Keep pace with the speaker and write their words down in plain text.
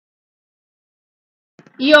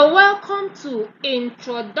You're welcome to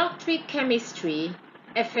Introductory Chemistry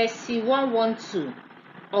FSC 112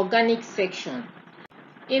 Organic section.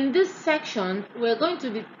 In this section, we're going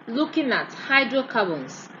to be looking at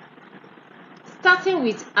hydrocarbons, starting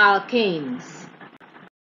with alkanes.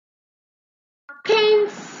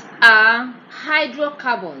 Alkanes are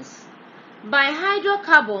hydrocarbons. By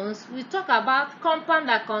hydrocarbons, we talk about compound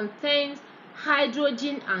that contains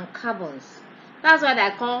hydrogen and carbons. That's why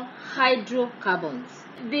they're called hydrocarbons.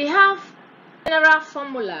 They have general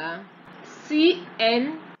formula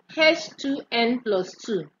CnH2n plus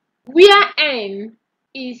 2, where N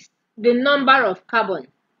is the number of carbon.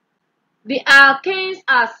 The alkanes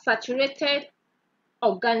are saturated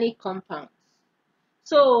organic compounds.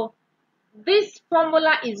 So this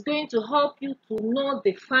formula is going to help you to know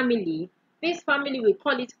the family. This family, we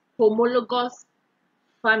call it homologous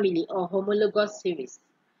family or homologous series.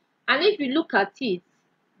 And if you look at it,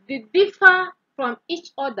 they differ from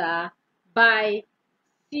each other by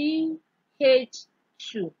CH2.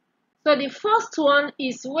 So the first one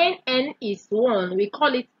is when N is 1, we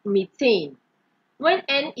call it methane. When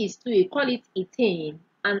N is 2, we call it ethane,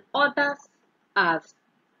 and others as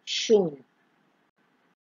shown.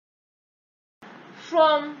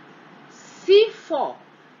 From C4,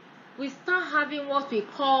 we start having what we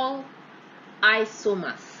call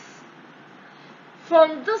isomers.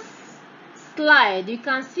 From this slide, you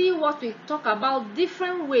can see what we talk about,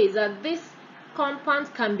 different ways that this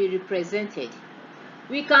compound can be represented.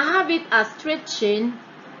 We can have it as straight chain,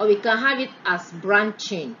 or we can have it as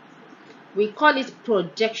branching. We call it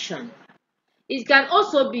projection. It can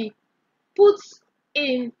also be put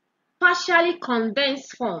in partially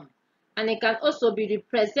condensed form, and it can also be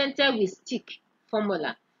represented with stick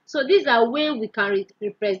formula. So these are ways we can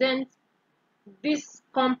represent this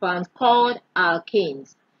compound called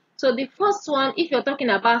alkanes. So the first one, if you're talking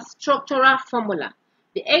about structural formula,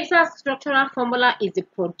 the exact structural formula is the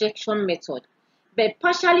projection method. But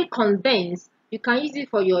partially condensed, you can use it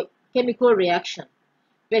for your chemical reaction.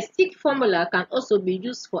 The stick formula can also be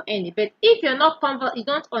used for any. But if you're not you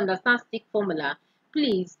don't understand stick formula,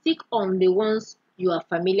 please stick on the ones you are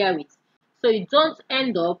familiar with, so you don't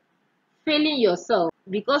end up failing yourself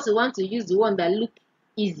because you want to use the one that look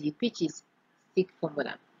easy, which is stick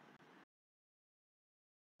formula.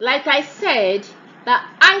 Like I said, the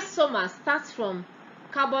isomer starts from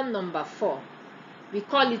carbon number 4. We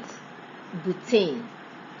call it butane.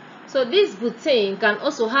 So this butane can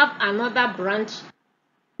also have another branch,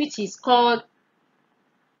 which is called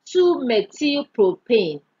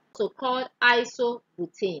 2-methylpropane, also called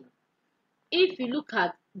isobutane. If you look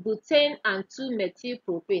at butane and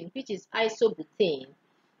 2-methylpropane, which is isobutane,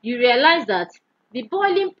 you realize that the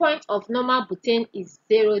boiling point of normal butane is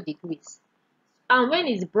 0 degrees. And when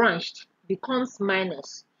it's branched, becomes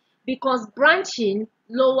minus, because branching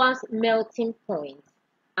lowers melting point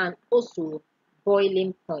and also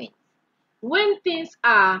boiling point. When things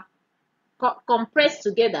are compressed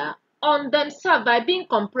together on themselves, by being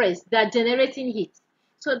compressed, they are generating heat.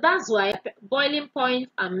 So that's why boiling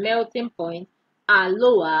point and melting point are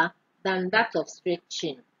lower than that of straight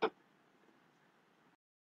chain.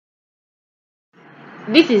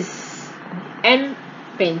 This is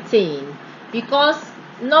N-pentane, because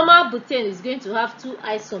normal butane is going to have 2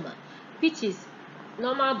 isomers, which is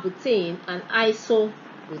normal butane and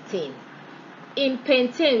isobutane. In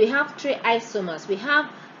pentane, we have 3 isomers. We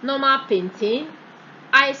have normal pentane,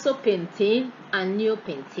 isopentane, and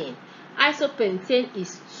neopentane. Isopentane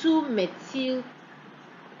is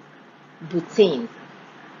 2-methylbutane,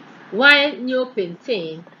 while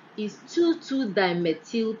neopentane is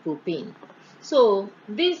 2,2-dimethylpropane. So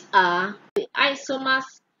these are the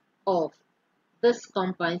isomers of this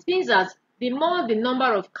compound. It means that the more the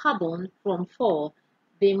number of carbon from 4,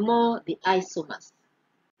 the more the isomers.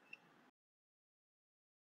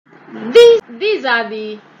 These are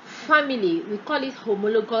the family, we call it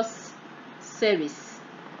homologous series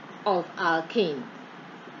of alkane.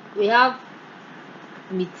 We have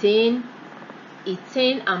methane,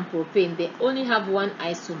 ethane, and propane. They only have 1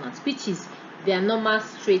 isomer, which is their normal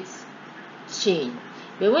straight chain.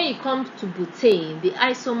 But when you come to butane, the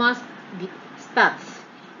isomers start.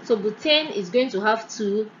 So butane is going to have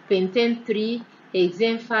 2, pentane 3,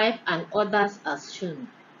 hexane 5, and others as shown.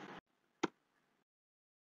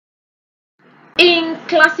 In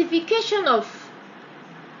classification of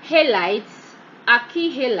halides,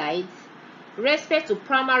 alkyl halides, respect to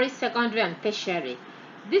primary, secondary, and tertiary,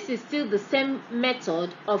 this is still the same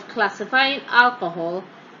method of classifying alcohol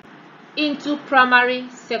into primary,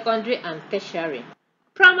 secondary, and tertiary.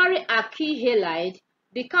 Primary alkyl halide,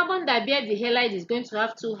 the carbon that bears the halide is going to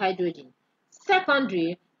have 2 hydrogen.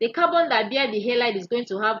 Secondary, the carbon that bear the halide is going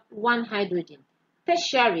to have one hydrogen.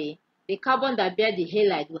 Tertiary, the carbon that bear the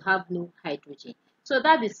halide will have no hydrogen. So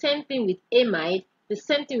that's the same thing with amide, the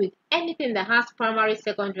same thing with anything that has primary,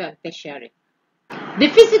 secondary, and tertiary. The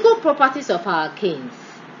physical properties of alkanes.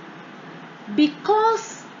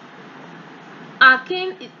 Because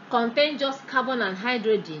alkane contain just carbon and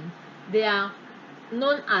hydrogen, they are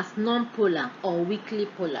known as non-polar or weakly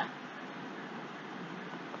polar.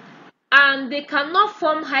 And they cannot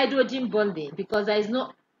form hydrogen bonding because there is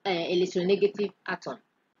no electronegative atom.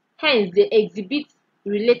 Hence, they exhibit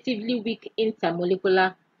relatively weak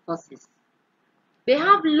intermolecular forces. They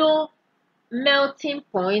have low melting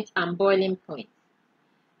point and boiling point.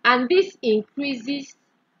 And this increases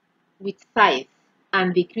with size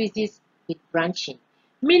and decreases with branching,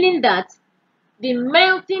 meaning that the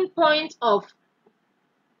melting point of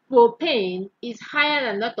propane is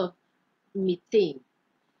higher than that of methane.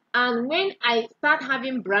 And when I start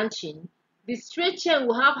having branching, the straight chain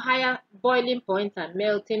will have higher boiling point and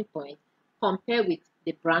melting point compared with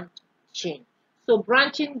the branch chain. So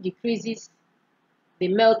branching decreases the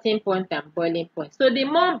melting point and boiling point. So the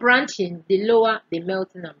more branching, the lower the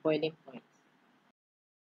melting and boiling point.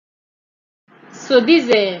 So this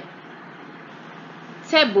is a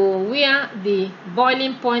table where the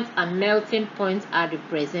boiling point and melting point are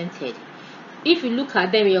represented. If you look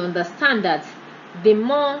at them, you understand that the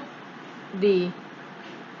more the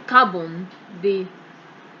carbon, the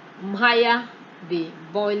higher the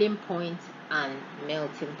boiling point and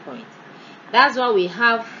melting point. That's why we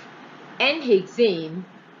have N-hexane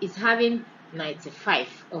is having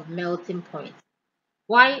 95 of melting point,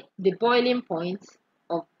 while the boiling point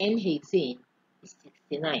of N-hexane is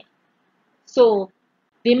 69. So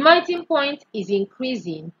the melting point is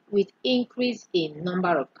increasing with increase in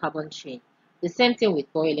number of carbon chain. The same thing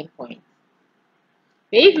with boiling point.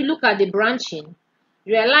 But if you look at the branching,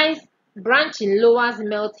 realize branching lowers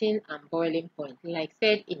melting and boiling point, like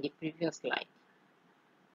said in the previous slide.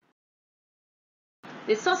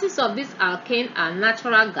 The sources of this alkane are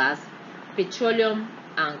natural gas, petroleum,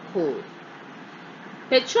 and coal.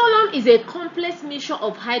 Petroleum is a complex mixture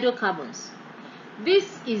of hydrocarbons. Which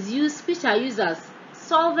are used as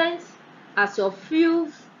solvents, as your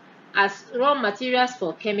fuels, as raw materials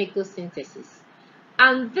for chemical synthesis.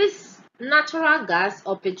 And this natural gas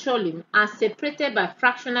or petroleum are separated by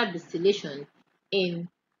fractional distillation in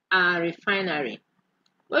a refinery.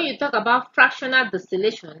 When you talk about fractional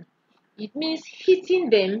distillation, it means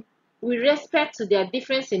heating them with respect to their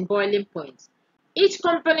difference in boiling point. Each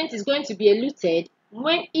component is going to be eluted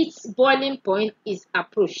when its boiling point is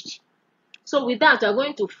approached. So with that, we are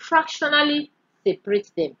going to fractionally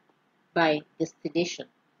separate them by distillation.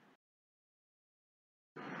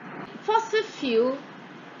 Fossil fuel,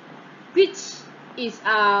 which is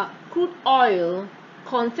crude oil,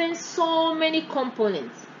 contains so many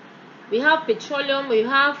components. We have petroleum, we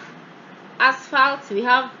have asphalt, we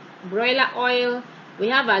have broiler oil, we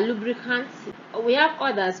have our lubricants, we have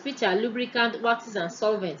others which are lubricant, waxes and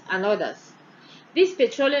solvents, and others. This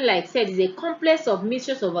petroleum, like I said, is a complex of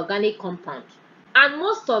mixtures of organic compounds, and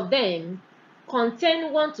most of them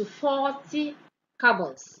contain 1 to 40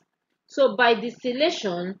 carbons. So by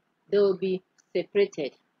distillation, they will be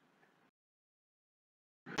separated.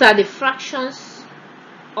 These are the fractions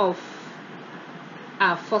of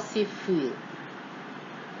our fossil fuel.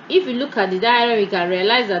 If you look at the diagram, you can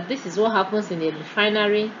realize that this is what happens in a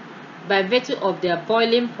refinery. By virtue of their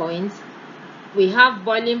boiling point, we have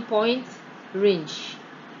boiling point range.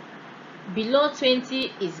 Below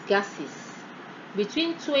 20 is gases.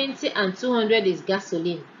 Between 20 and 200 is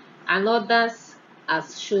gasoline, and others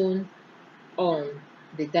as shown on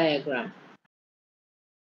the diagram.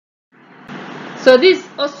 So this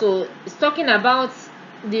also is talking about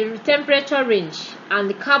the temperature range and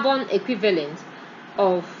the carbon equivalent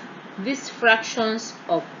of these fractions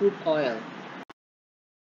of crude oil.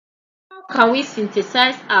 How can we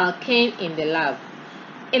synthesize alkane in the lab?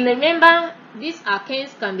 And remember, these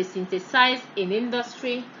alkanes can be synthesized in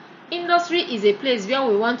industry. Industry is a place where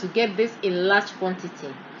we want to get this in large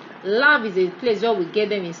quantity. Lab is a place where we get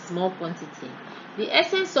them in small quantity. The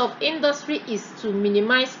essence of industry is to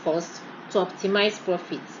minimize cost, to optimize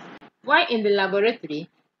profit. While in the laboratory,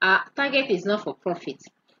 our target is not for profit.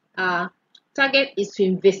 Our target is to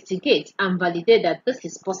investigate and validate that this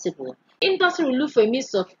is possible. Industry will look for a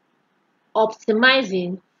means of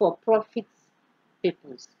optimizing for profit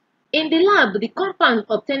purpose. In the lab, the compound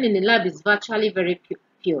obtained in the lab is virtually very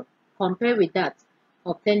pure compared with that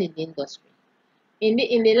obtained in the industry. In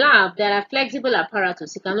the lab, there are flexible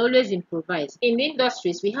apparatus. You can always improvise. In the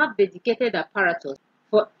industries, we have dedicated apparatus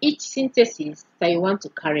for each synthesis that you want to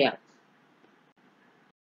carry out.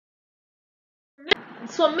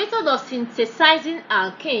 So method of synthesizing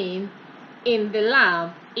alkane in the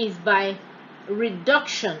lab is by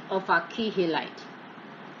reduction of alkyl halide.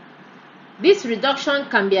 This reduction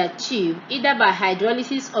can be achieved either by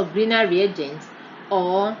hydrolysis of greener reagents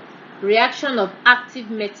or reaction of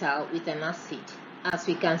active metal with an acid, as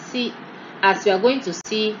we are going to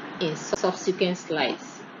see in subsequent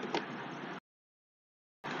slides.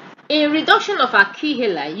 In reduction of alkyl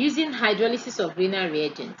halide using hydrolysis of greener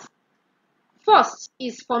reagents, first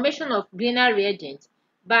is formation of greener reagents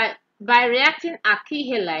by reacting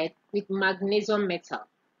alkyl halide with magnesium metal.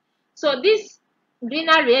 So this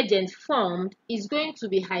greener reagent formed is going to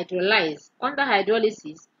be hydrolyzed. Under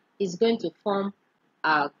hydrolysis is going to form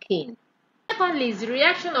alkane. Secondly is the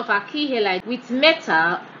reaction of alkyl halide with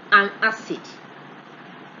metal and acid.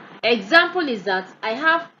 Example is that I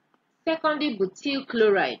have secondary butyl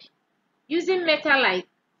chloride. Using metal like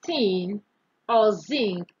tin or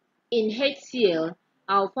zinc in HCl,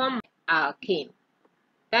 I'll form alkane.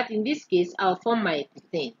 That in this case, I'll form my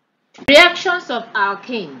ethane. Reactions of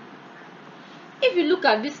alkane. If you look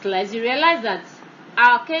at this slide, you realize that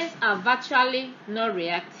alkanes are virtually not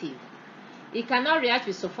reactive. It cannot react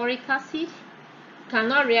with sulfuric acid,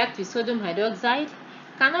 cannot react with sodium hydroxide,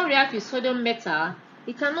 cannot react with sodium metal,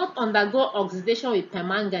 it cannot undergo oxidation with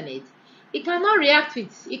permanganate, it cannot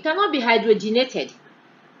be hydrogenated,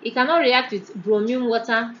 it cannot react with bromine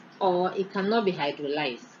water, or it cannot be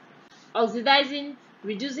hydrolyzed, oxidizing,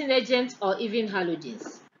 reducing agents, or even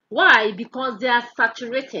halogens. Why? Because they are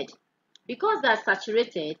saturated. Because they are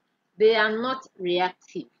saturated, they are not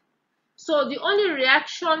reactive. So the only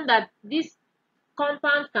reaction that this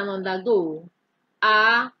compound can undergo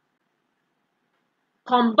are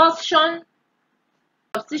combustion,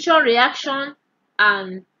 substitution reaction,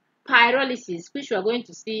 and pyrolysis, which we are going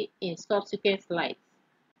to see in subsequent slides.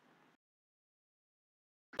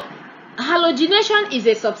 Halogenation is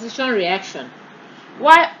a substitution reaction,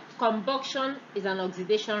 while combustion is an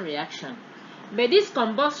oxidation reaction. But this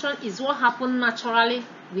combustion is what happens naturally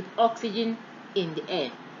with oxygen in the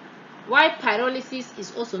air, while pyrolysis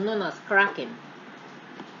is also known as cracking.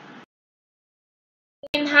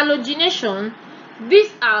 In halogenation, this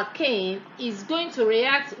alkane is going to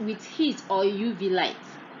react with heat or UV light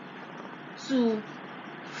to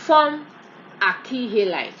form alkyl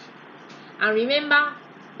halide. And remember,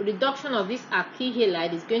 reduction of this alkyl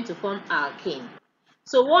halide is going to form alkane.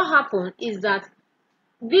 So what happens is that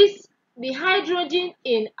the hydrogen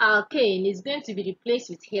in alkane is going to be replaced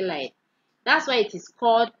with halide. That's why it is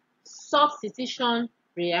called substitution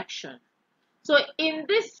reaction. So in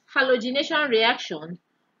this halogenation reaction,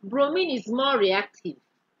 bromine is more reactive,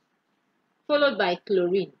 followed by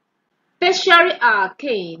chlorine. Tertiary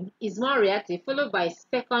alkane is more reactive, followed by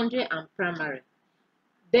secondary and primary.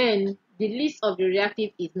 Then the least of the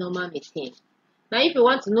reactive is normal methane. Now if you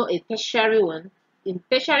want to know a tertiary one, the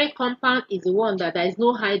tertiary compound is the one that there is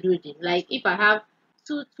no hydrogen. Like if I have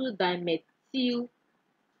 2,2-dimethyl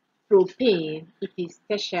propane, it is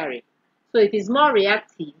tertiary. So it is more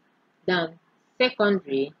reactive than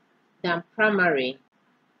secondary, than primary.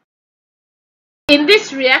 In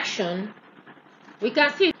this reaction, we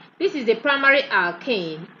can see this is the primary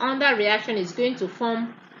alkane. Under reaction is going to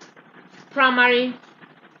form primary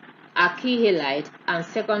alkyl halide and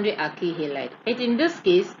secondary alkyl halide. But in this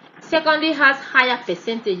case, secondary has higher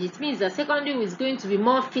percentage. It means that secondary is going to be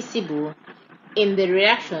more feasible in the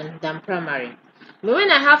reaction than primary. But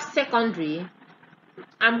when I have secondary,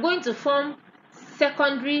 I'm going to form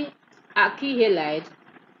secondary alkyl halide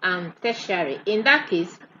and tertiary. In that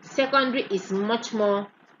case, secondary is much more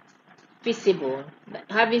feasible,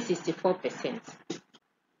 having 64%.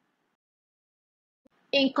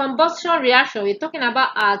 In combustion reaction, we're talking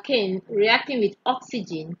about alkane reacting with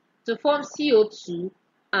oxygen to form CO2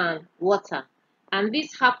 and water, and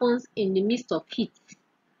this happens in the midst of heat.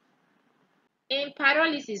 In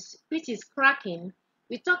pyrolysis, which is cracking,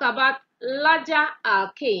 we talk about larger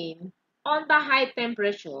alkane under high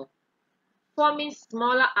temperature forming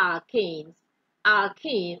smaller alkanes,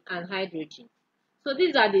 alkane, and hydrogen. So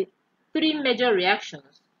these are the three major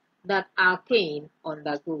reactions that alkane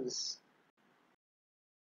undergoes.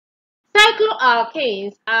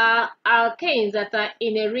 Cycloalkanes are alkanes that are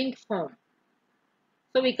in a ring form.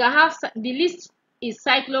 So we can have, the list is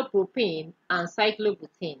cyclopropane and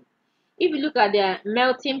cyclobutane. If you look at their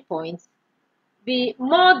melting point, the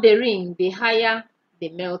more the ring, the higher the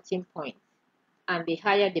melting point and the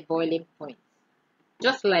higher the boiling point.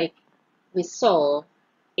 Just like we saw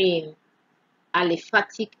in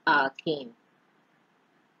aliphatic alkane.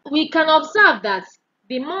 We can observe that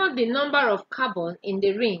the more the number of carbon in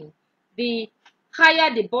the ring, the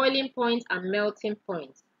higher the boiling point and melting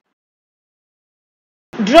point.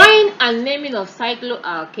 Drawing and naming of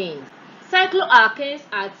cycloalkanes. Cycloalkanes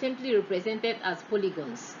are simply represented as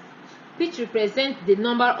polygons, which represent the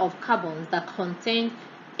number of carbons that contained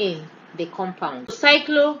in the compound.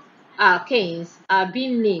 Cycloalkanes are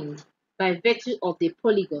being named by virtue of the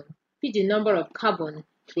polygon which the number of carbon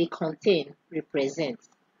they contain represents.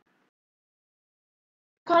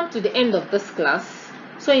 Come to the end of this class.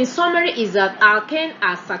 So in summary is that alkanes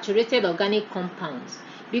are saturated organic compounds.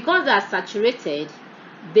 Because they are saturated,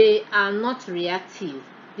 they are not reactive.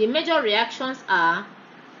 The major reactions are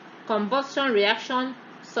combustion reaction,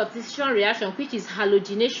 substitution reaction, which is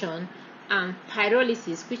halogenation, and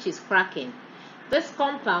pyrolysis, which is cracking. This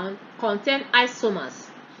compound contains isomers.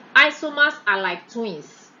 Isomers are like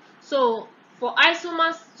twins. So for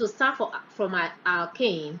isomers to start from an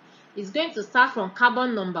alkane, it's going to start from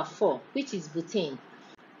carbon number 4, which is butane.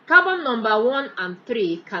 Carbon number 1 and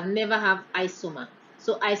 3 can never have isomer.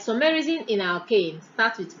 So isomerism in alkane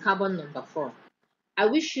starts with carbon number 4. I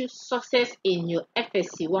wish you success in your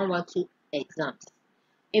FSC 112 exams.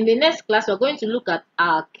 In the next class, we're going to look at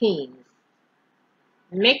alkanes.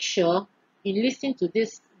 Make sure you listen to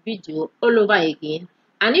this video all over again.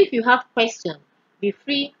 And if you have questions, be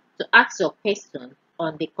free to ask your question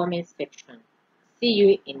on the comment section. See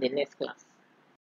you in the next class.